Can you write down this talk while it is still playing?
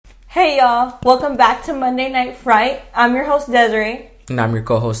Hey y'all, welcome back to Monday Night Fright. I'm your host Desiree. And I'm your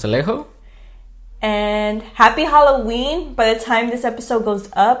co-host Alejo. And happy Halloween. By the time this episode goes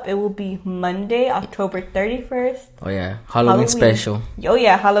up, it will be Monday, October 31st. Oh yeah, Halloween special. Oh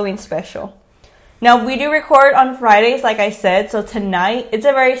yeah, Halloween special. Now we do record on Fridays, like I said, so tonight, it's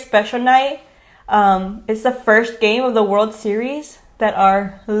a very special night. It's the first game of the World Series that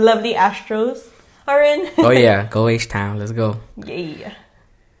our lovely Astros are in. Oh yeah, go H-Town, let's go. Yeah.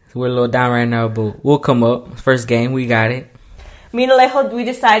 We're a little down right now, but we'll come up. First game, we got it. Me and Alejo, we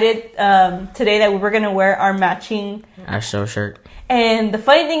decided today that we were going to wear our matching Astro shirt. And the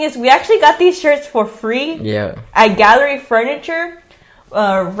funny thing is, we actually got these shirts for free. Yeah. At Gallery Furniture,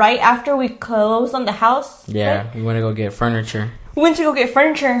 right after we closed on the house. Yeah, right? we went to go get furniture. We went to go get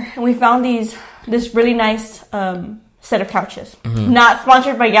furniture, and we found this really nice set of couches. Mm-hmm. Not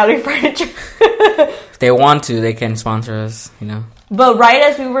sponsored by Gallery Furniture. If they want to, they can sponsor us, you know. But right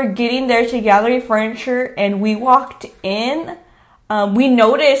as we were getting there to Gallery Furniture and we walked in, we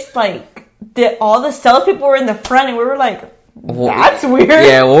noticed like that all the salespeople were in the front, and we were like, "That's weird."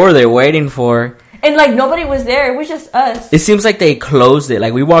 Yeah, what were they waiting for? And like nobody was there; it was just us. It seems like they closed it.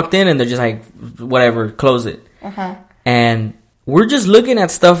 Like we walked in and they're just like, "Whatever, close it." And we're just looking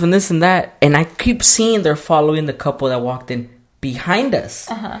at stuff and this and that, and I keep seeing they're following the couple that walked in behind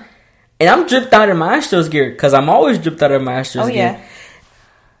us. And I'm dripped out in my Astros gear because I'm always dripped out in my Astros gear. Yeah.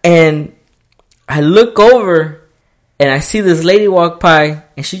 And I look over and I see this lady walk by,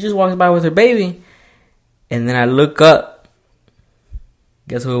 and she just walks by with her baby. And then I look up.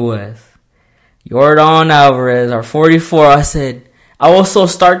 Guess who it was? Jordan Alvarez, our 44. I was so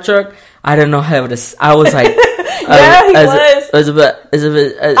starstruck. I didn't know how to. I was like, yeah, he was.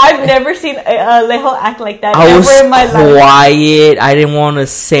 I've never seen Alejo act like that. I was in my quiet. I didn't want to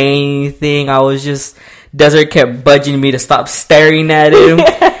say anything. I was just. Desert kept budging me to stop staring at him.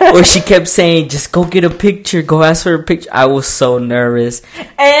 Or she kept saying, just go get a picture. Go ask for a picture. I was so nervous.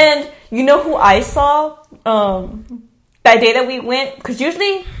 And you know who I saw that day that we went? Because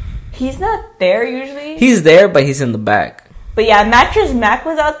usually he's not there usually. He's there, but he's in the back. But yeah, Mattress Mac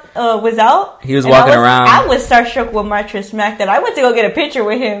was out. He was walking around. I was starstruck with Mattress Mac that I went to go get a picture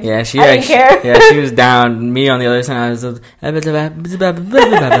with him. Yeah, I didn't care. Yeah, she was down. Me on the other side, I was.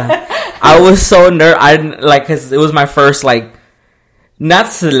 I was so nervous. I didn't because it was my first not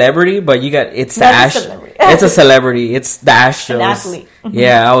celebrity, but it's the Astros. It's a celebrity. It's the Astros. An athlete. Mm-hmm.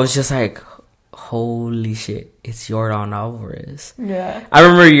 Yeah, I was just like, holy shit, it's Jordan Alvarez. Yeah. I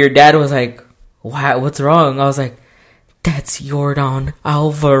remember your dad was like, what's wrong? I was like, that's Jordan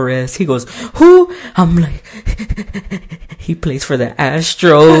Alvarez. He goes, who? I'm like, he plays for the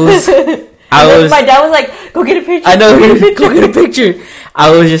Astros. My dad was like, go get a picture. I know, go get a picture.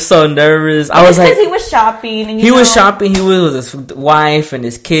 I was just so nervous. I was like, because he was shopping. And he was shopping. He was with his wife and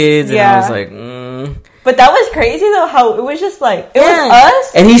his kids. Yeah. And I was like, But that was crazy though, how it was just like, it was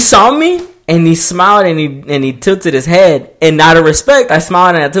us. And he saw me and he smiled and he tilted his head. And out of respect, I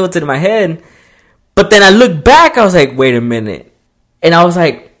smiled and I tilted my head. But then I looked back, I was like, wait a minute. And I was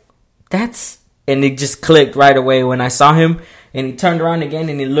like, and it just clicked right away when I saw him. And he turned around again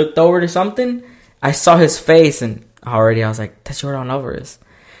and he looked over to something. I saw his face and already I was like, that's Jordan Alvarez.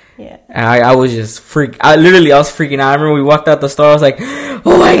 Yeah. And I was just I was freaking out. I remember we walked out the store. I was like,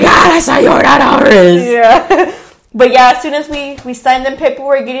 oh my God, I saw Jordan Alvarez. Yeah. But yeah, as soon as we signed them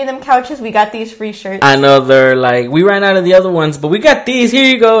paperwork, getting them couches, we got these free shirts. I know they're like, we ran out of the other ones, but we got these. Here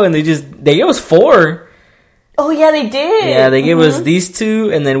you go. And they gave us 4. Oh yeah, they did. Yeah, they gave us these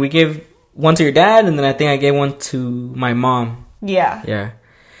 2, and then we gave one to your dad, and then I think I gave one to my mom. Yeah. Yeah.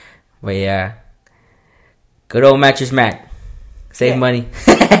 But yeah. Good old Mattress Mac. Save money.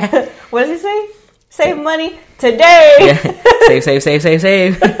 What does he say? Save money today. Yeah.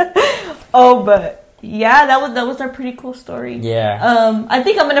 Save. Oh, but yeah, that was a pretty cool story. Yeah. I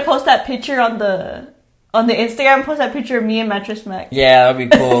think I'm gonna post that picture on the Instagram. Post that picture of me and Mattress Mac. Yeah, that'd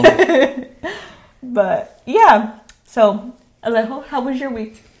be cool. But yeah. So Alejo, how was your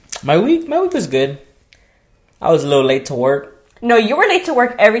week? My week was good. I was a little late to work. No, you were late to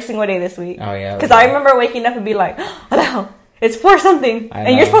work every single day this week. Oh yeah. Because I remember waking up and be like, Alejo, it's 4 something,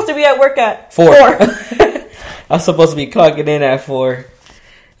 and you're supposed to be at work at 4. I was supposed to be clocking in at 4.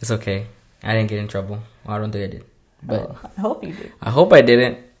 It's okay. I didn't get in trouble. I don't think I did. But I hope you did. I hope I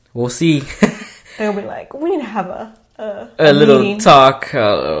didn't. We'll see. They'll be like, we need to have a little meeting. talk.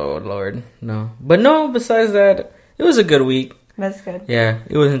 Oh Lord, no. But no. Besides that, it was a good week. That's good. Yeah,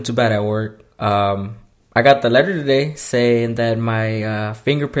 it wasn't too bad at work. I got the letter today saying that my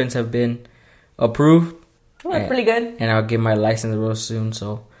fingerprints have been approved. Oh, that's pretty good. And I'll get my license real soon.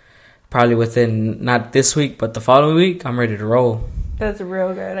 So probably within not this week, but the following week, I'm ready to roll. That's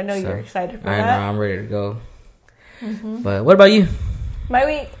real good. I know you're excited for that. I know, I'm ready to go. Mm-hmm. But what about you? My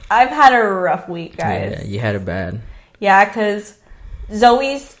week, I've had a rough week, guys. Yeah, you had it bad. Yeah, because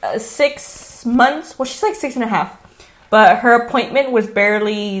Zoe's 6 months. Well, she's like 6.5. But her appointment was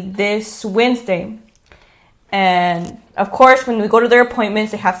barely this Wednesday. And, of course, when we go to their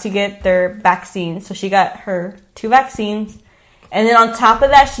appointments, they have to get their vaccines. So she got her 2 vaccines. And then on top of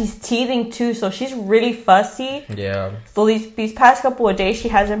that, she's teething too, so she's really fussy. Yeah. So these past couple of days, she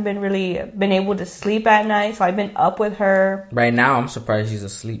hasn't been able to sleep at night. So I've been up with her. Right now, I'm surprised she's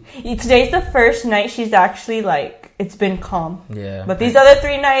asleep. Today's the first night she's actually like it's been calm. Yeah. But these other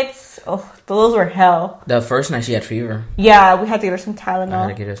 3 nights, those were hell. The first night she had fever. Yeah, we had to get her some Tylenol. I had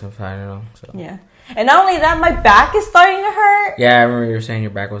to get her some Tylenol. So. Yeah. And not only that, my back is starting to hurt. Yeah, I remember you were saying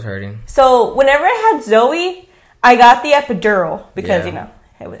your back was hurting. So whenever I had Zoe, I got the epidural because, you know,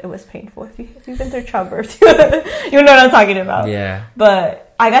 it was painful. If you've been through childbirth, you know what I'm talking about. Yeah.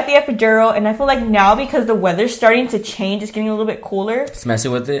 But I got the epidural, and I feel like now because the weather's starting to change, it's getting a little bit cooler. It's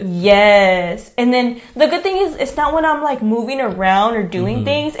messing with it? Yes. And then the good thing is it's not when I'm, like, moving around or doing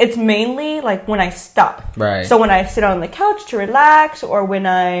things. It's mainly, like, when I stop. Right. So when I sit on the couch to relax or when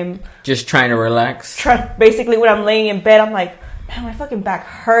I'm... just trying to relax? Basically, when I'm laying in bed, I'm like... man, my fucking back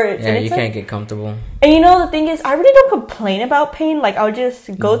hurts. Yeah, and you can't get comfortable. And you know, the thing is, I really don't complain about pain. Like, I'll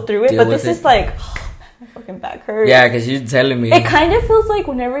just go through it. But this is like, my fucking back hurts. Yeah, because you're telling me. It kind of feels like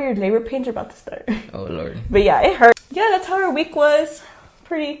whenever your labor pains are about to start. Oh, Lord. But yeah, it hurt. Yeah, that's how our week was.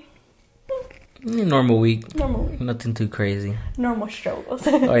 Pretty... normal week. Normal week. Nothing too crazy. Normal struggles.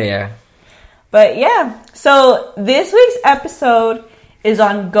 Oh, yeah. But yeah, so this week's episode... is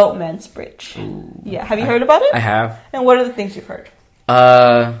on Goatman's bridge. Ooh. Yeah, have you heard about it? I have. And what are the things you've heard?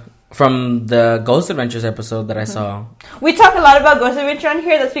 From the Ghost Adventures episode that I saw. We talk a lot about Ghost Adventure on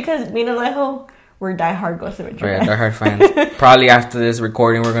here. That's because me and Alejo, we're diehard Ghost Adventure fans. Diehard fans. Probably after this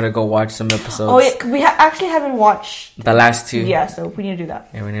recording, we're gonna go watch some episodes. Oh yeah, we actually haven't watched the last 2. Yeah, so we need to do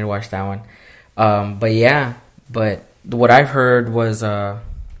that. Yeah, we need to watch that one. But what I've heard was that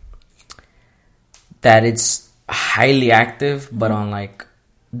it's highly active, but on like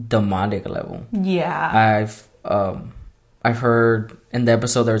demonic level. Yeah, I've heard in the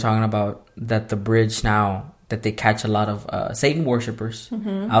episode they were talking about that the bridge now that they catch a lot of Satan worshippers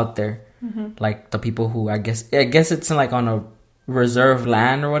out there, like the people who I guess it's like on a reserved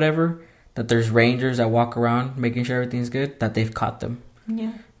land or whatever, that there's rangers that walk around making sure everything's good, that they've caught them.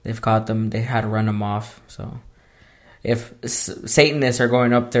 Yeah, they've caught them. They had to run them off. So if Satanists are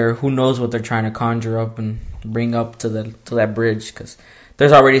going up there, who knows what they're trying to conjure up and bring up to that bridge, because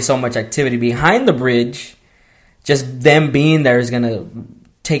there's already so much activity behind the bridge. Just them being there is gonna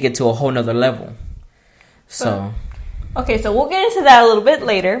take it to a whole nother level. So so we'll get into that a little bit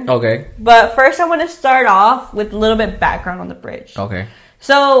later. Okay. But first I want to start off with a little bit background on the bridge. Okay.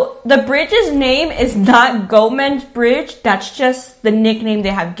 So the bridge's name is not Goatman's Bridge. That's just the nickname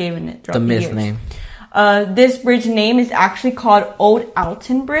they have given it throughout the myth years. Name. This bridge name is actually called Old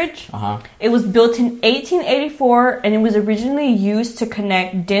Alton Bridge. It was built in 1884, and it was originally used to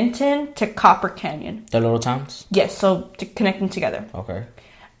connect Denton to Copper Canyon. The little towns? Yes, so to connect them together. Okay.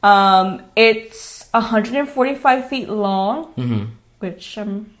 It's 145 feet long, which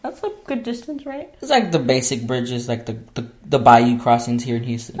that's a good distance, right? It's like the basic bridges, like the bayou crossings here in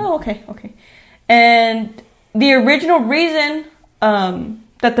Houston. Oh, okay. And the original reason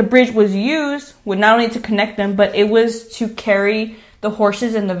that the bridge was used was not only to connect them, but it was to carry the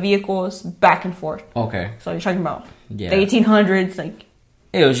horses and the vehicles back and forth. Okay. So you're talking about the 1800s, like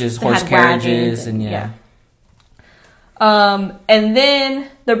it was just horse carriages and yeah. And then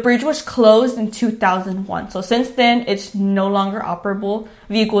the bridge was closed in 2001. So since then, it's no longer operable.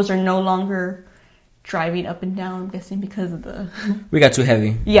 Vehicles are no longer driving up and down, I'm guessing because of the... We got too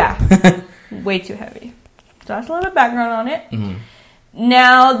heavy. Yeah. Way too heavy. So that's a little bit of background on it.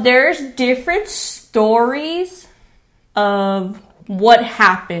 Now, there's different stories of what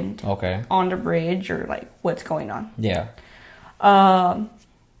happened on the bridge or like what's going on. Yeah.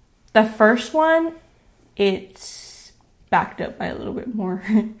 The first one, it's backed up by a little bit more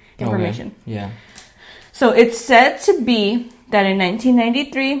information. Okay. Yeah. So it's said to be that in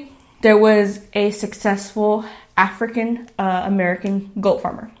 1993, there was a successful African American goat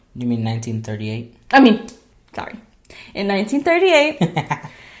farmer. You mean 1938? In 1938,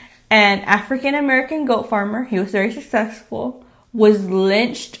 an African American goat farmer, he was very successful, was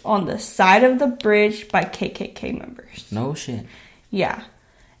lynched on the side of the bridge by KKK members. No shit. Yeah.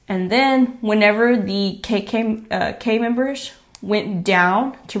 And then whenever the KKK members went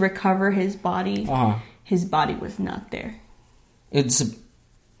down to recover his body, his body was not there. It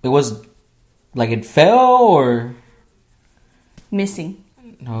was like it fell, or missing.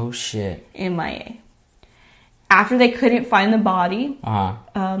 No shit. MIA. After they couldn't find the body,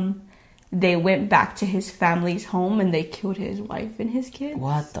 they went back to his family's home and they killed his wife and his kids.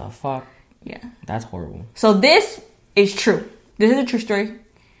 What the fuck? Yeah. That's horrible. So this is true. This is a true story.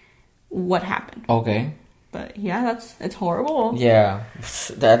 What happened? Okay. But yeah, it's horrible. Yeah.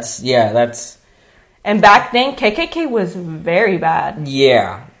 That's... And back then, KKK was very bad.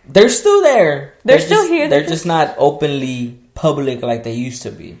 Yeah. They're still there. They're still here. They're just not openly public like they used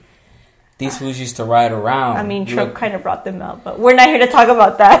to be. These fools used to ride around. I mean, Trump kind of brought them out, but we're not here to talk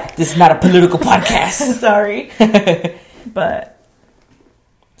about that. This is not a political podcast. Sorry. But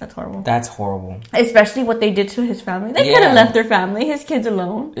that's horrible. That's horrible. Especially what they did to his family. They could have left their family, his kids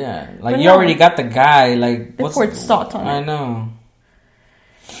alone. Yeah. Like, you already got the guy. Like, they poured salt on it. I know.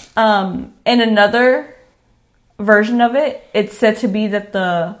 In another version of it, it's said to be that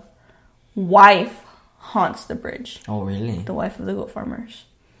the wife haunts the bridge. Oh, really? The wife of the goat farmers.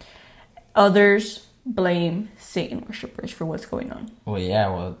 Others blame Satan worshippers for what's going on. Well,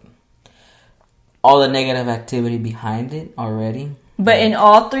 yeah, all the negative activity behind it already. But in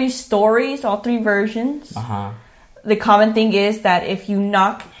all three stories, all three versions, the common thing is that if you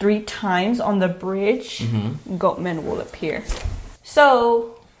knock 3 times on the bridge, Goatmen will appear.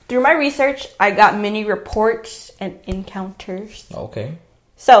 So, through my research, I got many reports and encounters. Okay.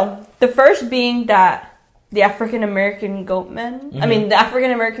 So, the first being that the African-American goatman, the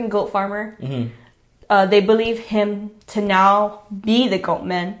African-American goat farmer, they believe him to now be the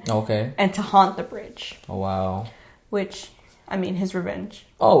goatman. Okay. And to haunt the bridge. Oh, wow. Which, his revenge.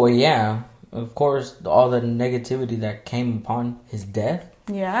 Oh, well, yeah. Of course, all the negativity that came upon his death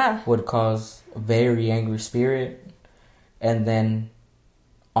would cause a very angry spirit. And then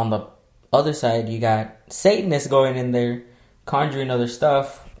on the other side, you got Satanists going in there, conjuring other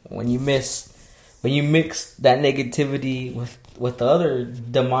stuff. When you mix that negativity with the other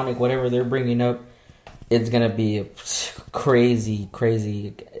demonic whatever they're bringing up, it's gonna be a crazy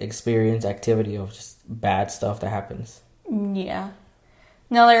experience, activity of just bad stuff that happens. Yeah.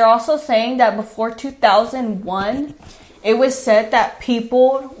 Now they're also saying that before 2001, it was said that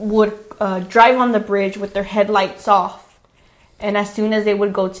people would drive on the bridge with their headlights off, and as soon as they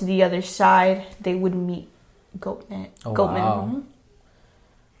would go to the other side, they would meet Goatman. Wow.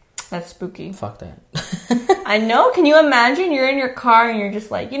 That's spooky. Fuck that. I know. Can you imagine? You're in your car and you're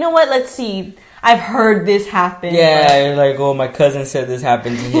just like, you know what? Let's see. I've heard this happen. Yeah, you're like, oh, my cousin said this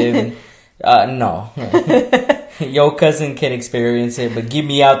happened to him. No. Your cousin can experience it, but get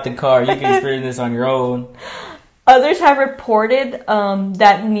me out the car. You can experience this on your own. Others have reported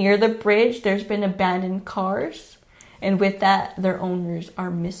that near the bridge, there's been abandoned cars. And with that, their owners are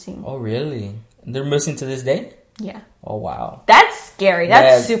missing. Oh, really? They're missing to this day? Yeah. Oh, wow. That's scary.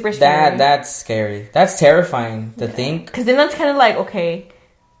 That's super scary. That's scary. That's terrifying to think. Because then that's kind of like, okay,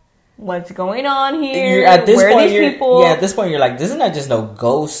 what's going on here? At this Where point, are these people? Yeah, at this point, you're like, this is not just no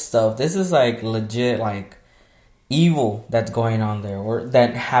ghost stuff. This is like legit, like, evil that's going on there or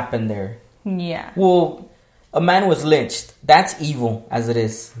that happened there. Yeah. Well, a man was lynched. That's evil as it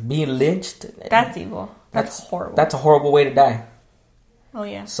is. Being lynched. That's evil. That's horrible. That's a horrible way to die. Oh,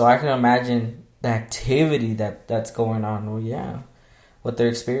 yeah. So I can imagine the activity that's going on. Well, yeah. What they're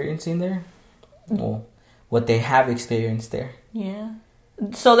experiencing there. Well, what they have experienced there. Yeah.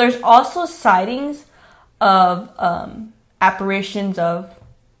 So there's also sightings of apparitions of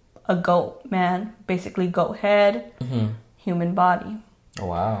a goat man, basically goat head, human body. Oh,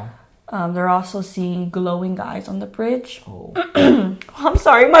 wow. They're also seeing glowing eyes on the bridge. Oh. I'm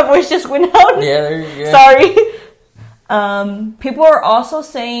sorry, my voice just went out. Yeah. Sorry. People are also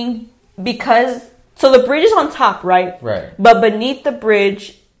saying so the bridge is on top, right? Right. But beneath the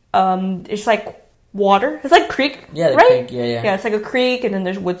bridge, it's like water. It's like creek, right? Creek. Yeah. Yeah, it's like a creek, and then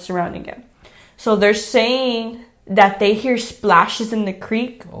there's wood surrounding it. So they're saying that they hear splashes in the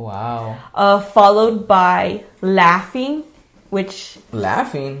creek. Oh, wow. Followed by laughing, which...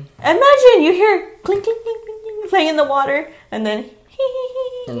 Laughing? Imagine you hear clink, clink, clink, clink, clink playing in the water, and then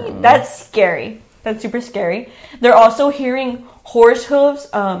That's scary. That's super scary. They're also hearing horse hooves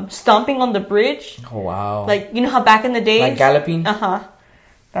stomping on the bridge. Oh, wow. Like, you know how back in the days... Like galloping? Uh-huh.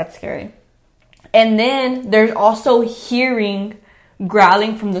 That's scary. And then there's also hearing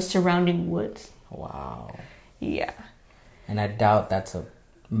growling from the surrounding woods. Wow. Yeah. And I doubt that's a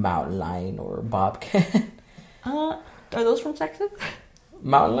mountain lion or a bobcat. Are those from Texas?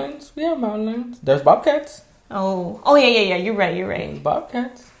 Mountain lions? Yeah, mountain lions. There's bobcats. Oh, yeah. You're right. There's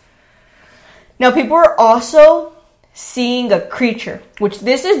bobcats. Now, people are also seeing a creature, which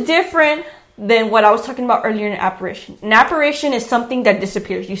this is different than what I was talking about earlier in an apparition. An apparition is something that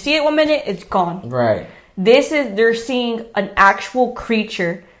disappears. You see it 1 minute, it's gone. Right. they're seeing an actual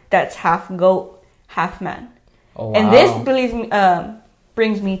creature that's half goat, half man. Oh, wow. And this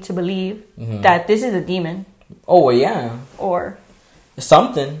brings me to believe that this is a demon. Oh, yeah. Or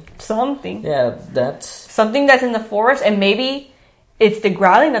something. Yeah, that's something that's in the forest, and maybe it's the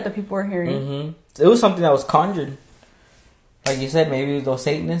growling that the people are hearing. It was something that was conjured. Like you said, maybe those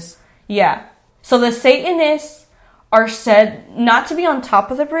Satanists. Yeah. So the Satanists are said not to be on top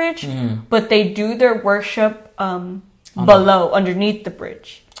of the bridge, but they do their worship below, underneath the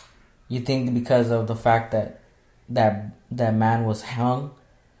bridge. You think because of the fact that man was hung,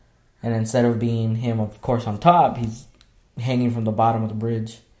 and instead of being him, of course, on top, he's hanging from the bottom of the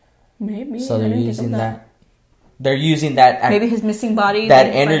bridge. Maybe. So they're using that. They're using that. Maybe his missing body. That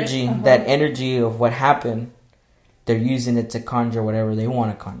energy, that energy of what happened. They're using it to conjure whatever they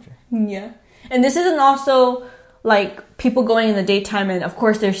want to conjure. Yeah. And this isn't also like people going in the daytime and of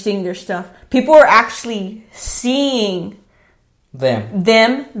course they're seeing their stuff. People are actually seeing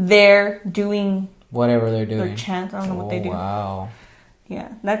them there doing whatever they're doing. Their chants. I don't know what they do. Wow.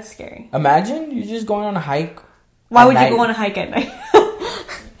 Yeah, that's scary. Imagine you're just going on a hike. Why would you go on a hike at night?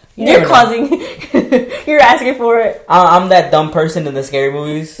 You're asking for it. I'm that dumb person in the scary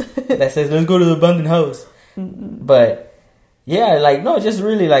movies that says, let's go to the abandoned house. But yeah, like, no, just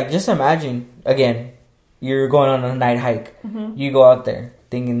really, like, just imagine, again, you're going on a night hike. You go out there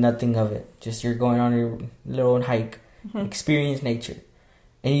thinking nothing of it. Just you're going on your little hike, experience nature.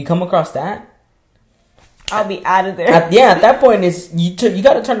 And you come across that. I'll be out of there. At that point, you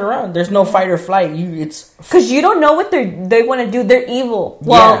got to turn around. There's no fight or flight. It's because you don't know what they want to do. They're evil.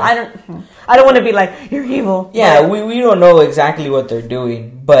 Well, yeah. I don't want to be like, you're evil. Yeah, we don't know exactly what they're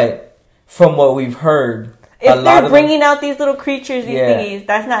doing, but from what we've heard, if they're bringing out these little creatures, these thingies,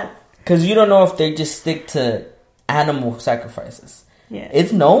 that's not because you don't know if they just stick to animal sacrifices. Yeah,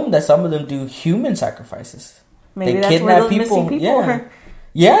 it's known that some of them do human sacrifices. Maybe they kidnap where those people. Missing people are.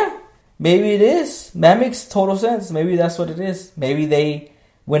 Yeah. Maybe it is. That makes total sense. Maybe that's what it is. Maybe they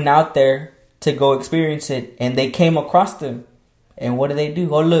went out there to go experience it and they came across them. And what do they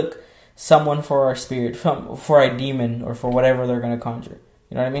do? Oh, look, someone for our spirit, for a demon, or for whatever they're going to conjure.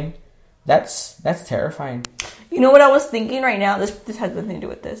 You know what I mean? That's terrifying. You know what I was thinking right now? This has nothing to do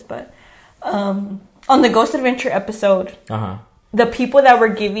with this, but on the Ghost Adventure episode, the people that were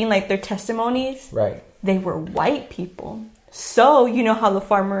giving like their testimonies, right? They were white people. So you know how the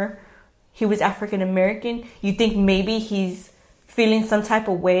farmer, he was African American. You think maybe he's feeling some type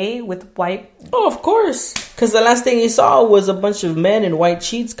of way with white? Oh, of course. Because the last thing he saw was a bunch of men in white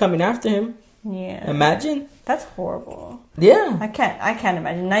sheets coming after him. Yeah. Imagine. That's horrible. Yeah. I can't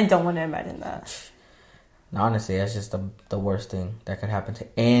imagine. I don't want to imagine that. Honestly, that's just the worst thing that could happen to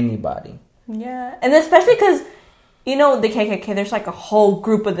anybody. Yeah. And especially because, you know, the KKK, there's like a whole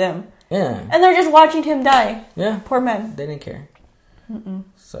group of them. Yeah. And they're just watching him die. Yeah. Poor man. They didn't care.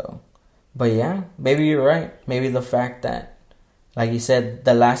 So... But yeah, maybe you're right. Maybe the fact that, like you said,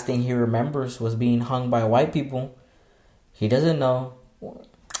 the last thing he remembers was being hung by white people. He doesn't know.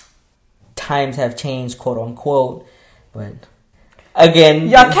 Times have changed, quote unquote. But again,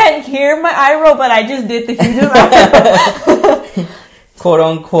 y'all can't hear my eye roll, but I just did the hugest quote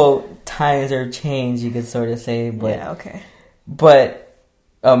unquote. Times are changed, you could sort of say. But yeah, okay. But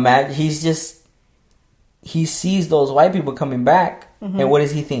imagine he sees those white people coming back, and what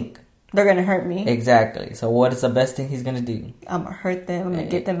does he think? They're going to hurt me. Exactly. So what is the best thing he's going to do? I'm going to hurt them. I'm going to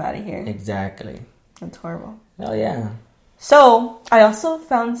get them out of here. Exactly. That's horrible. Oh, yeah. So, I also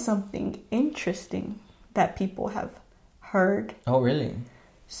found something interesting that people have heard. Oh, really?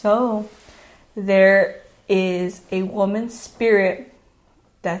 So, there is a woman's spirit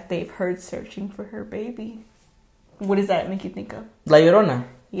that they've heard searching for her baby. What does that make you think of? La Llorona.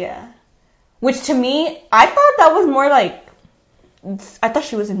 Yeah. Which to me, I thought that was more like, I thought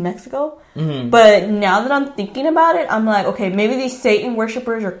she was in Mexico, but now that I'm thinking about it, I'm like, okay, maybe these Satan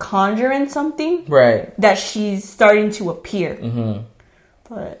worshippers are conjuring something, right? That she's starting to appear,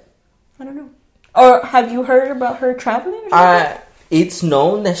 but I don't know. Or have you heard about her traveling? Or it's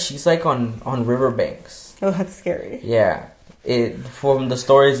known that she's like on riverbanks. Oh, that's scary. Yeah, from the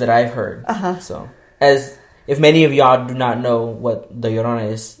stories that I've heard. So, as if many of y'all do not know what the Llorona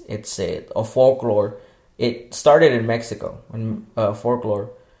is, it's a folklore. It started in Mexico, in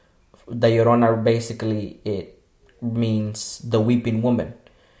folklore. The Llorona, basically, it means the weeping woman.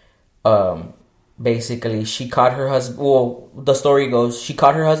 Basically, she caught her husband... Well, the story goes, she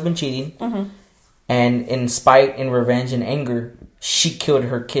caught her husband cheating. And in spite, in revenge, and anger, she killed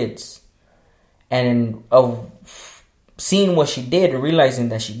her kids. And of seeing what she did and realizing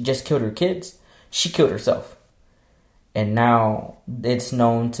that she just killed her kids, she killed herself. And now, it's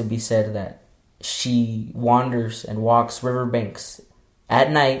known to be said that she wanders and walks riverbanks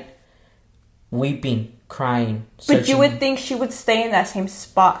at night, weeping, crying. But you would think she would stay in that same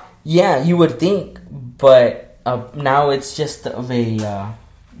spot. Yeah, you would think, but now it's just of a,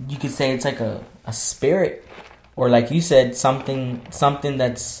 you could say it's like a spirit, or like you said, something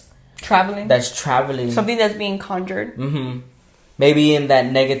that's traveling. Something that's being conjured. Mm-hmm. Maybe in that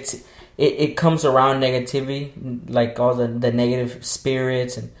negative, it comes around negativity, like all the negative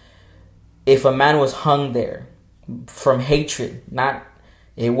spirits. And if a man was hung there from hatred,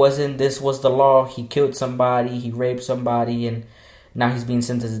 this was the law, he killed somebody, he raped somebody, and now he's being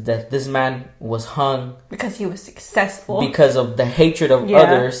sentenced to death. This man was hung because he was successful. Because of the hatred of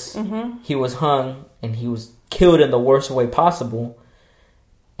others, he was hung and he was killed in the worst way possible.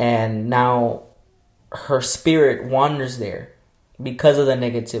 And now her spirit wanders there because of the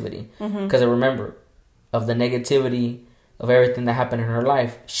negativity. Because I remember of the negativity of everything that happened in her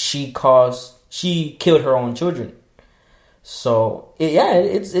life, she killed her own children. So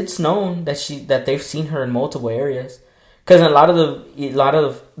it's known that they've seen her in multiple areas. Because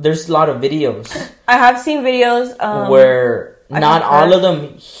there's a lot of videos. I have seen videos where not all of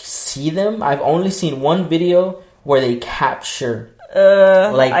them see them. I've only seen one video where they capture.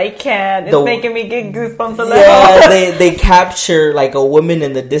 I can't. It's making me get goosebumps a little. Yeah, they capture like a woman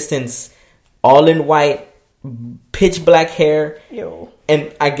in the distance, all in white, pitch black hair. Yo.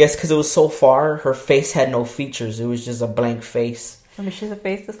 And I guess because it was so far, her face had no features. It was just a blank face. I mean, she's a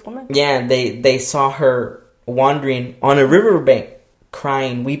faceless woman. Yeah, they saw her wandering on a riverbank,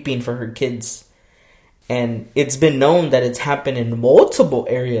 crying, weeping for her kids. And it's been known that it's happened in multiple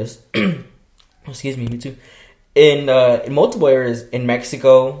areas. Excuse me too. In multiple areas in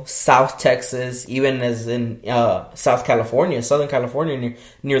Mexico, South Texas, even as in Southern California,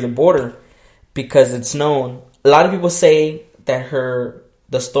 near the border, because it's known. A lot of people say that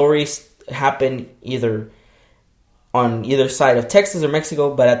the stories happen either on either side of Texas or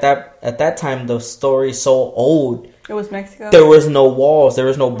Mexico, but at that time the story is so old. It was Mexico. There was no walls, there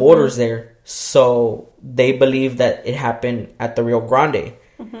was no borders there, so they believe that it happened at the Rio Grande.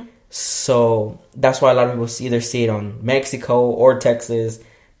 So that's why a lot of people either see it on Mexico or Texas,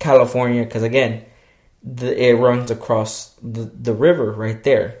 California, because again, it runs across the river right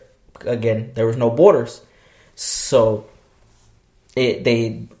there. Again, there was no borders, so it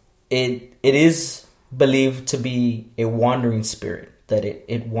is believed to be a wandering spirit, that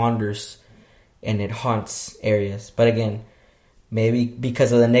it wanders and it haunts areas. But again, maybe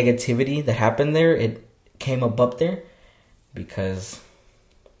because of the negativity that happened there, it came up there because.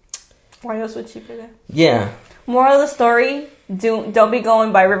 Why else would she be there? Yeah. Moral of the story: don't be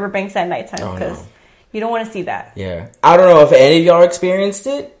going by riverbanks at nighttime because you don't want to see that. Yeah. I don't know if any of y'all experienced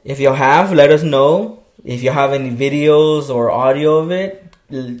it. If y'all have, let us know. If you have any videos or audio of it,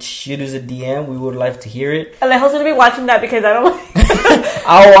 shoot us a DM. We would like to hear it. Alejo's gonna be watching that because I don't.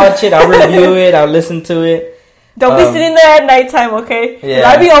 I'll watch it. I'll review it. I'll listen to it. Don't be sitting there at nighttime, okay? Yeah.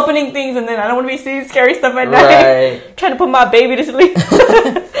 I'll be opening things and then I don't want to be seeing scary stuff at night. Right. Trying to put my baby to sleep.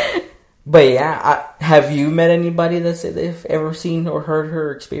 But yeah, have you met anybody that said they've ever seen or heard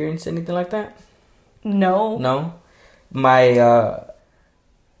her experience anything like that? No. No? My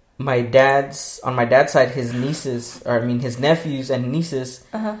dad's side, his nephews and nieces,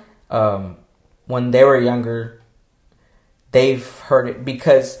 when they were younger, they've heard it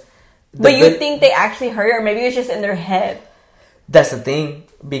because. But you think they actually heard it, or maybe it was just in their head? That's the thing,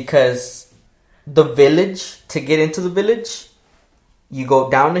 because the village, to get into the village, you go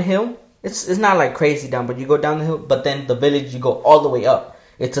down the hill. It's not like crazy down, but you go down the hill. But then the village, you go all the way up.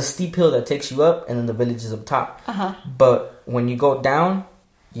 It's a steep hill that takes you up, and then the village is up top. But when you go down,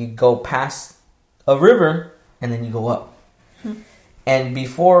 you go past a river, and then you go up. And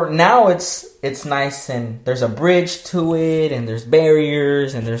now it's nice, and there's a bridge to it, and there's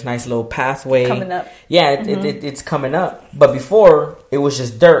barriers, and there's nice little pathway. Coming up. Yeah, it's coming up. But before, it was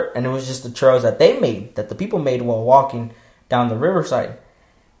just dirt, and it was just the trails that the people made while walking down the riverside.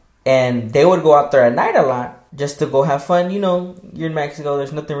 And they would go out there at night a lot, just to go have fun. You know, you're in Mexico,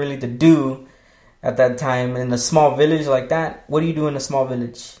 there's nothing really to do at that time. In a small village like that, what do you do in a small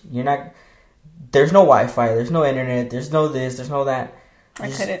village? There's no Wi-Fi, there's no internet, there's no this, there's no that.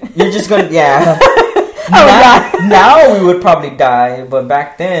 You're just gonna, yeah. Now we would probably die, but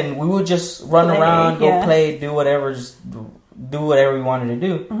back then we would just run around, go play, do whatever, just do whatever we wanted to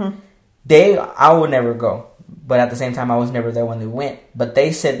do. I would never go, but at the same time I was never there when they went. But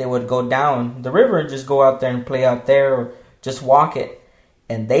they said they would go down the river and just go out there and play out there, or just walk it.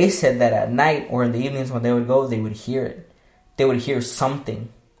 And they said that at night or in the evenings when they would go, they would hear it. They would hear something.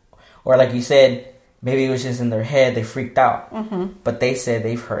 Or like you said, maybe it was just in their head, they freaked out. But they said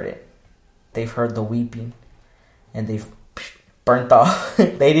they've heard it. they've heard the weeping, and they've burnt off.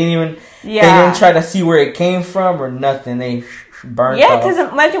 They didn't even try to see where it came from or nothing. They burnt off. Yeah, because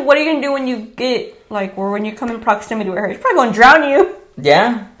imagine what are you gonna do when you get or when you come in proximity with her? She's probably gonna drown you.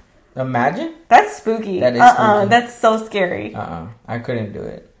 Yeah, imagine. That's spooky. That is spooky. That's so scary. I couldn't do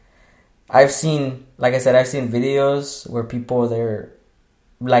it. I've seen videos where people they're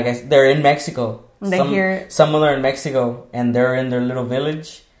in Mexico. They hear it. Some are in Mexico and they're in their little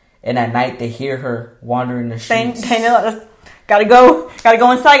village, and at night they hear her wandering the streets. They know gotta go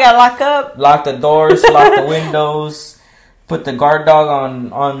inside. Gotta lock the doors, lock the windows, put the guard dog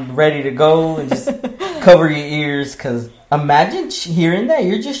on ready to go, and just cover your ears. Cause imagine hearing that.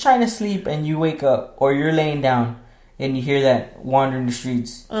 You're just trying to sleep and you wake up, or you're laying down and you hear that wandering the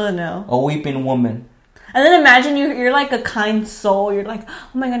streets. Oh no! A weeping woman. And then imagine you're like a kind soul. You're like, oh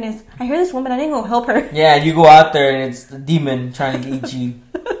my goodness, I hear this woman. I didn't go help her. Yeah, you go out there and it's the demon trying to eat you.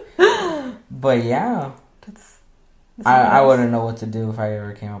 But yeah, I wouldn't know what to do if I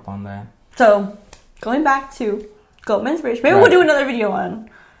ever came up on that. So, going back to Goatman's Bridge, maybe we'll do another video on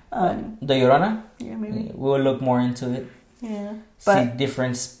the Llorona. Yeah, maybe we'll look more into it. Yeah, see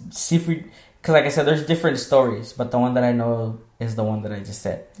because like I said, there's different stories, but the one that I know is the one that I just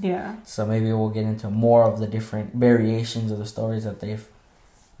said. Yeah. So maybe we'll get into more of the different variations of the stories that they've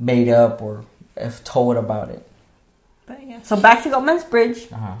made up or have told about it. But yeah. So back to Goatman's Bridge.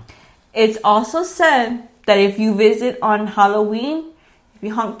 It's also said that if you visit on Halloween, if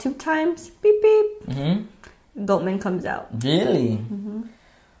you honk 2 times, beep beep, Goatman comes out. Really?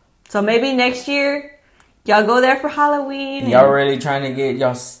 So maybe next year, y'all go there for Halloween. Y'all really trying to get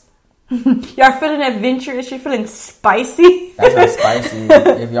y'all. Y'all feeling adventurous. You're feeling spicy. That's not spicy.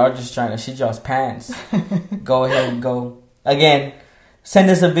 If y'all just trying to shit y'all's pants, go ahead and go. Again, send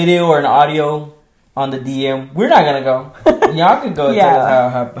us a video or an audio on the DM. We're not gonna go. Y'all can go and tell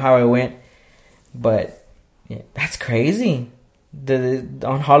us how it went. But yeah, that's crazy.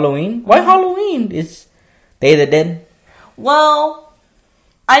 On Halloween? Why Halloween? It's Day of the Dead. Well,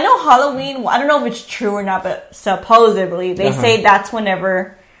 I know Halloween. I don't know if it's true or not, but supposedly they say that's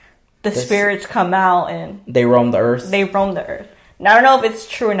whenever the spirits come out and they roam the earth. Now, I don't know if it's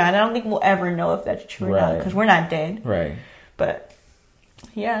true or not. I don't think we'll ever know if that's true or not because we're not dead. Right. But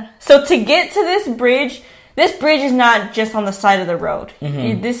yeah. So to get to this bridge is not just on the side of the road.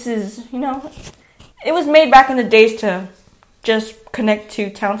 This is, it was made back in the days to just connect 2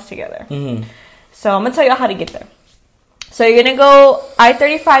 towns together. So I'm going to tell you how to get there. So you're going to go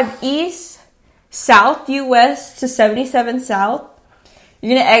I-35 east, south US to 77 south.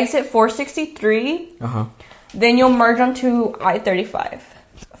 You're going to exit 463. Then you'll merge onto I-35,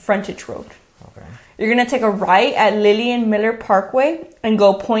 frontage road. Okay. You're going to take a right at Lillian Miller Parkway and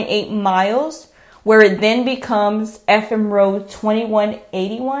go 0.8 miles, where it then becomes FM Road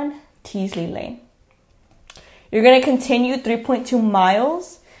 2181, Teasley Lane. You're going to continue 3.2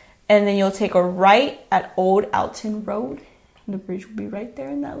 miles, and then you'll take a right at Old Alton Road. The bridge will be right there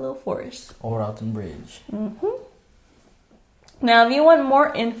in that little forest. Old Alton Bridge. Now, if you want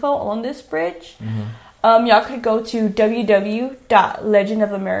more info on this bridge, y'all could go to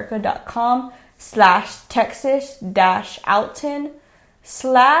www.legendofamerica.com/Texas-Alton/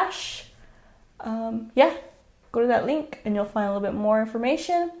 go to that link and you'll find a little bit more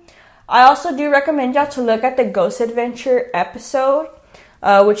information. I also do recommend y'all to look at the Ghost Adventure episode,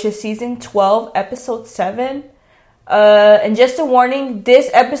 which is season 12, episode 7. And just a warning,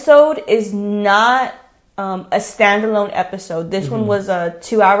 this episode is not a standalone episode. This one was a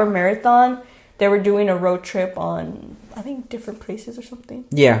 2-hour marathon. They were doing a road trip on, I think, different places or something.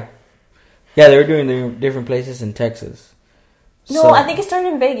 Yeah, they were doing different places in Texas. No, I think it started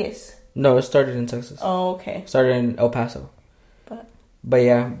in Vegas. No, it started in Texas. Oh, okay. Started in El Paso.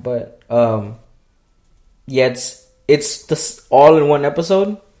 It's this all in one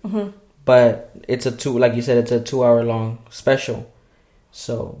episode. But it's like you said, it's a 2-hour long special.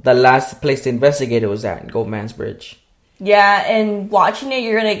 So the last place to investigate it was at Goatman's Bridge. Yeah, and watching it,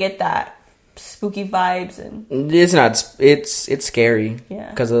 you're gonna get that spooky vibes, and it's not. It's scary. Yeah,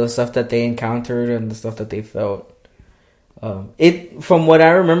 because of the stuff that they encountered and the stuff that they felt. From what I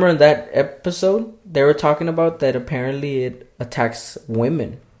remember in that episode, they were talking about that apparently it attacks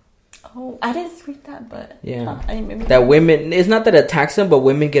women. Oh, I didn't read that, but yeah, maybe that women. It's not that it attacks them, but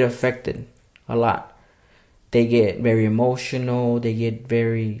women get affected a lot. They get very emotional. They get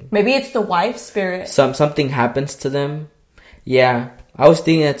very. Maybe it's the wife spirit. Something happens to them. Yeah, I was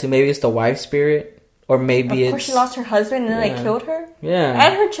thinking that too. Maybe it's the wife spirit, or maybe of course she lost her husband and then they killed her. Yeah,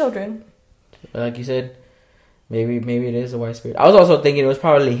 and her children. Like you said, maybe it is the wife spirit. I was also thinking it was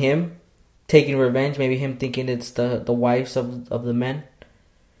probably him taking revenge. Maybe him thinking it's the wives of the men.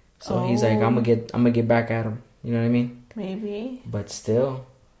 So he's like, I'm gonna get back at him. You know what I mean? Maybe. But still.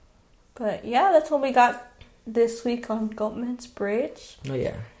 But yeah, that's what we got this week on Goatman's Bridge. Oh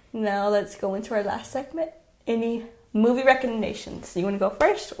yeah. Now let's go into our last segment. Any movie recommendations? You want to go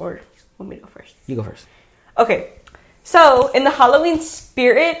first, or want me to go first? You go first. Okay. So in the Halloween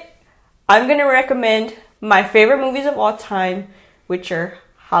spirit, I'm gonna recommend my favorite movies of all time, which are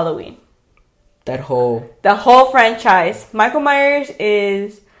Halloween. The whole franchise. Michael Myers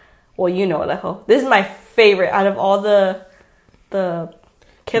is, well, you know the whole. This is my favorite out of all the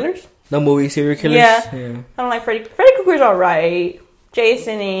killers. The movie serial killers? Yeah. I don't like Freddy. Freddy Krueger's alright.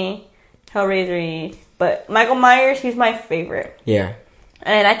 Jason-y, Hellraiser-y. But Michael Myers, he's my favorite. Yeah.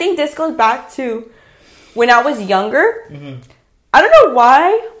 And I think this goes back to when I was younger. Mm-hmm. I don't know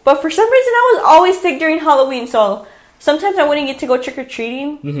why, but for some reason I was always sick during Halloween. So sometimes I wouldn't get to go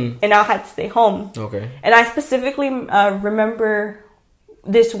trick-or-treating, and I had to stay home. Okay. And I specifically remember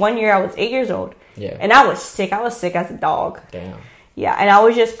this one year I was 8 years old. Yeah. And I was sick. I was sick as a dog. Damn. Yeah, and I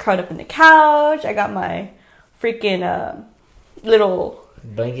was just curled up in the couch. I got my freaking little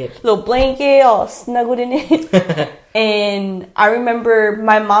blanket all snuggled in it. And I remember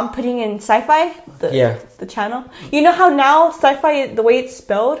my mom putting in Sci-Fi, the channel. You know how now Sci-Fi, the way it's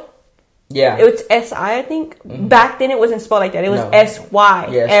spelled? Yeah. It was S-I, I think. Mm-hmm. Back then it wasn't spelled like that. It was S-Y.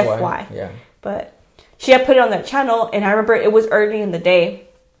 Yeah, F-Y. Yeah. But she had put it on that channel, and I remember it was early in the day.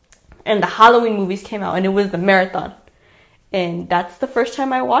 And the Halloween movies came out, and it was the marathon. And that's the first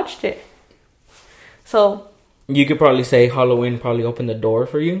time I watched it. So you could probably say Halloween probably opened the door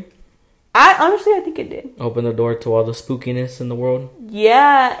for you. I think it did. Open the door to all the spookiness in the world.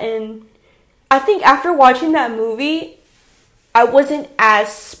 Yeah, and I think after watching that movie, I wasn't as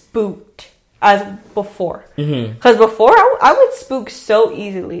spooked as before. Because before, I would spook so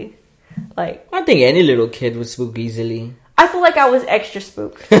easily. Like, I think any little kid would spook easily. I feel like I was extra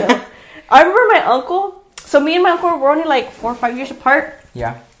spooked. So. I remember my uncle. So me and my uncle were only like 4 or 5 years apart.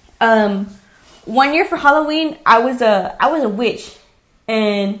 Yeah. 1 year for Halloween, I was a witch,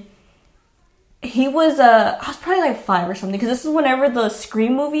 and he was I was probably like 5 or something, because this is whenever the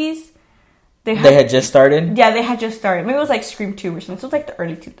Scream movies they had just started. Yeah, they had just started. Maybe it was like Scream 2 or something. So it was like the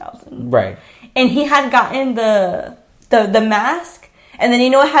early 2000s. Right. And he had gotten the mask. And then,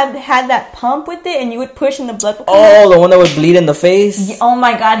 you know, it had that pump with it, and you would push and the blood would come out. The one that would bleed in the face? Yeah, oh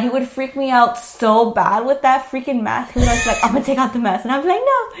my god, he would freak me out so bad with that freaking mask. He was like, I'm gonna take out the mask. And I'd be like,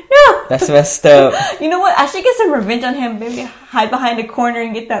 no. That's messed up. You know what? I should get some revenge on him. Maybe hide behind a corner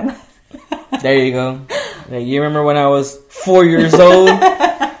and get that mask. There you go. Like, you remember when I was 4 years old?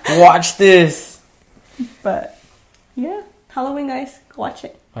 Watch this. But, yeah. Halloween, guys. Watch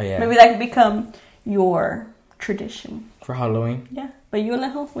it. Oh, yeah. Maybe that could become your tradition. For Halloween? Yeah. But you,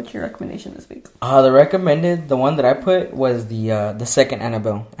 Alejo, what's your recommendation this week? The one that I put was the second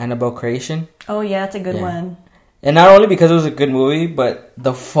Annabelle Creation. Oh, yeah, that's a good one. And not only because it was a good movie, but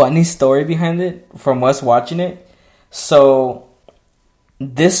the funny story behind it from us watching it. So,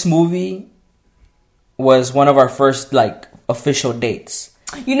 this movie was one of our first, like, official dates.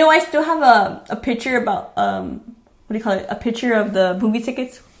 You know, I still have a picture about, what do you call it? A picture of the movie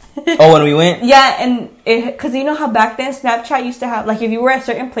tickets. Oh, when we went? Yeah, and because you know how back then Snapchat used to have, like, if you were at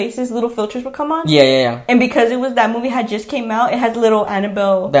certain places, little filters would come on? Yeah. And because it was that movie had just came out, it had little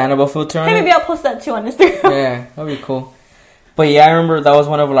Annabelle. The Annabelle filter on it? Hey, maybe I'll post that too on Instagram. Yeah, that'd be cool. But yeah, I remember that was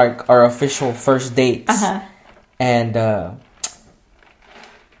one of, like, our official first dates. Uh-huh. And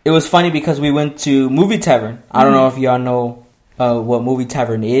it was funny because we went to Movie Tavern. I don't know if y'all know what Movie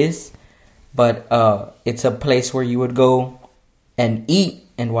Tavern is, but it's a place where you would go and eat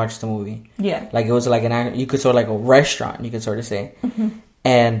and watch the movie. Yeah. Like, it was like you could sort of like a restaurant, you could sort of say. Mm-hmm.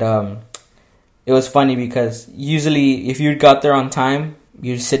 And it was funny because usually if you got there on time,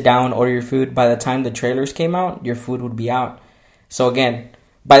 you'd sit down, order your food. By the time the trailers came out, your food would be out. So again,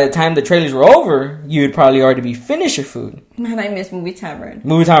 by the time the trailers were over, you would probably already be finished your food. Man, I miss Movie Tavern.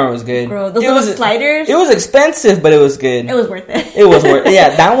 Movie Tavern was good. Bro, those little sliders. It was expensive, but it was good. It was worth it. It was worth it.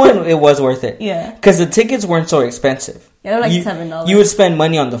 Yeah, that one, it was worth it. Yeah. Because the tickets weren't so expensive. Yeah, they're like $7. You would spend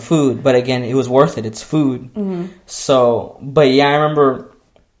money on the food, but again, it was worth it. It's food. Mm-hmm. So, but yeah, I remember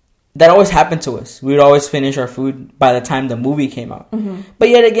that always happened to us. We would always finish our food by the time the movie came out. Mm-hmm. But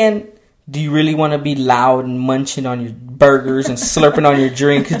yet again, do you really want to be loud and munching on your burgers and slurping on your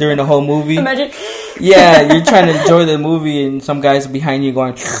drink during the whole movie? Imagine. Yeah, you're trying to enjoy the movie and some guys behind you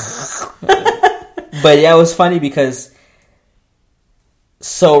going... But yeah, it was funny because...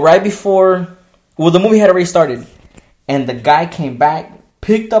 So right before... Well, the movie had already started. And the guy came back,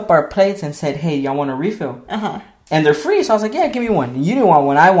 picked up our plates and said, hey, y'all want a refill? Uh-huh. And they're free. So I was like, yeah, give me one. You didn't want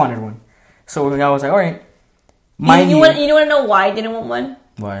one. I wanted one. So I was like, all right. You want to know why I didn't want one?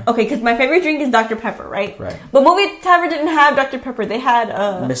 Why? Okay, because my favorite drink is Dr. Pepper, right? Right. But Movie Tavern didn't have Dr. Pepper. They had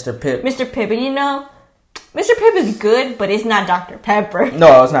Mr. Pibb. Mr. Pibb, and Mr. Pibb is good, but it's not Dr. Pepper.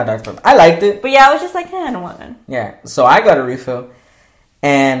 No, it's not Dr. Pepper. I liked it. But yeah, I was just like, I don't want none. Yeah, so I got a refill.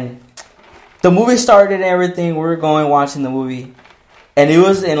 And the movie started and everything. We were watching the movie. And it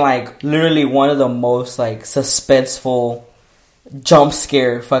was in, like, literally one of the most, like, suspenseful, jump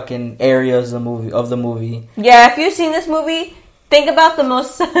scare fucking areas of the movie. Yeah, if you've seen this movie, think about the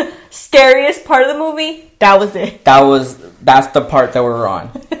most scariest part of the movie. That was it. That's the part that we're on.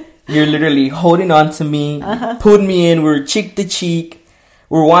 You're literally holding on to me, putting me in. We're cheek to cheek.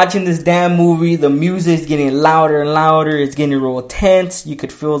 We're watching this damn movie. The music's getting louder and louder. It's getting real tense. You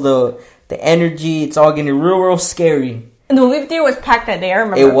could feel the energy. It's all getting real scary. And the movie theater was packed that day, I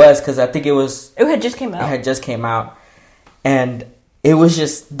remember. It was, because I think it had just came out. It had just came out. And it was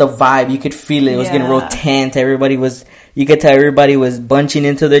just the vibe. You could feel it. It was getting real tense. You could tell everybody was bunching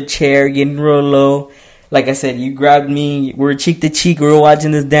into the chair, getting real low. Like I said, you grabbed me. We were cheek to cheek. We were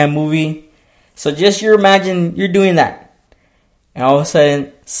watching this damn movie. So just imagine you're doing that. And all of a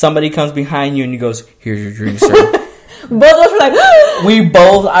sudden, somebody comes behind you and he goes, "Here's your drink, sir." Both of us were like,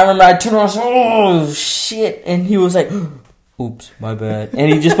 I remember I turned around and said, "Oh, shit." And he was like, "Oops, my bad."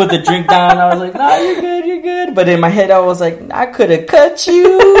 And he just put the drink down. I was like, "Nah, you're good. But in my head, I was like, I could have cut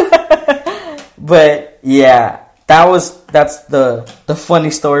you. But yeah, that's the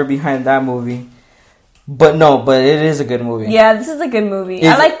funny story behind that movie. But it is a good movie. Yeah, this is a good movie.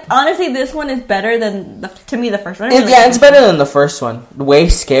 Honestly, this one is better than, to me, the first one. It's better than the first one. Way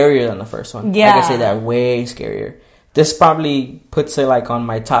scarier than the first one. Yeah. I can say that, way scarier. This probably puts it like on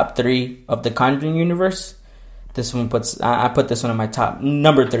my top 3 of the Conjuring universe. This one I put this one in my top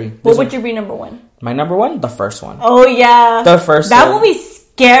number 3. What would you be number 1? My number 1, the first one. Oh yeah, the first. That movie's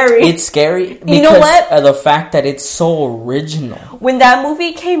scary. It's scary because you know what? Of the fact that it's so original. When that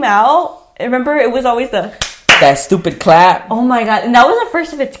movie came out, remember it was always that stupid clap. Oh my god, and that was the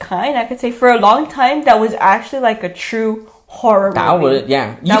first of its kind. I could say for a long time that was actually like a true horror movie.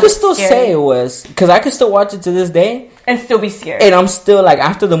 You could still say it was, because I could still watch it to this day and still be scared. And I'm still like,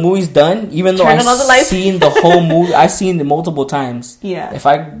 after the movie's done, even though I've seen the whole movie, I've seen it multiple times. Yeah. If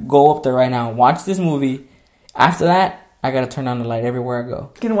I go up there right now, watch this movie, after that, I gotta turn on the light everywhere I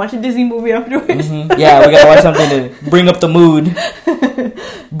go. Gonna watch a Disney movie afterwards. Mm-hmm. Yeah, we gotta watch something to bring up the mood.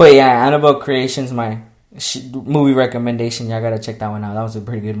 But yeah, Annabelle Creation's my movie recommendation. Y'all gotta check that one out. That was a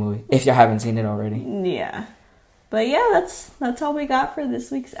pretty good movie if y'all haven't seen it already. Yeah. But yeah, that's all we got for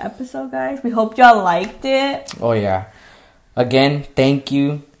this week's episode, guys. We hope y'all liked it. Oh yeah. Again, thank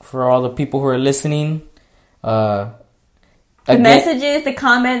you for all the people who are listening. The messages, the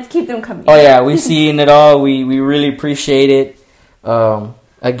comments, keep them coming. Oh yeah, we seen it all. We really appreciate it.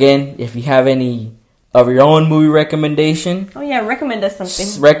 Again, if you have any of your own movie recommendation, oh yeah, recommend us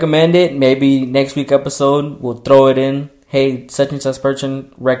something. Recommend it. Maybe next week episode we'll throw it in. Hey, such and such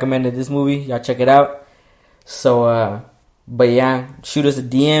person recommended this movie. Y'all check it out. So, but yeah, shoot us a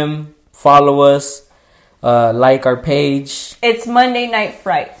DM, follow us, like our page. It's Monday Night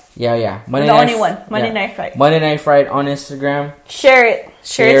Fright. Yeah. Monday Night Fright. Monday Night Fright on Instagram. Share it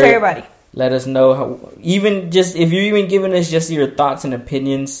to everybody. Let us know if you're even giving us just your thoughts and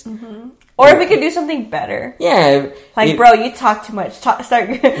opinions. Mm-hmm. Or if we could do something better. Yeah. Bro, you talk too much.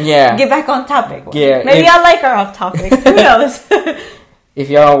 Get back on topic. Yeah. Maybe I like our off topic. Who knows? If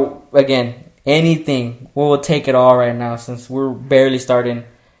y'all, again, anything, we will take it all right now since we're barely starting.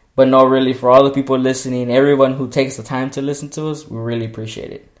 But no, really, for all the people listening, everyone who takes the time to listen to us, we really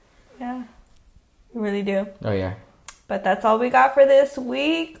appreciate it. Yeah, we really do. Oh, yeah. But that's all we got for this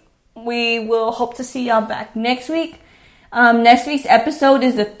week. We will hope to see y'all back next week. Next week's episode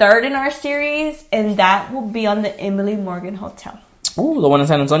is the 3rd in our series, and that will be on the Emily Morgan Hotel. Ooh, the one in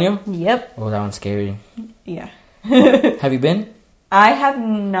San Antonio? Yep. Oh, that one's scary. Yeah. Have you been? I have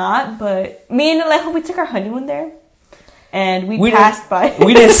not, but me and Alejo, we took our honeymoon there. And we passed by.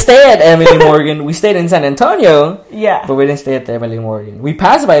 We didn't stay at Emily Morgan. We stayed in San Antonio. Yeah. But we didn't stay at the Emily Morgan. We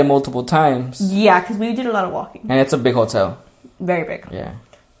passed by it multiple times. Yeah, because we did a lot of walking. And it's a big hotel. Very big. Yeah.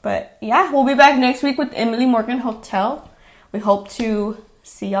 But yeah, we'll be back next week with Emily Morgan Hotel. We hope to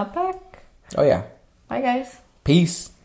see y'all back. Oh, yeah. Bye, guys. Peace.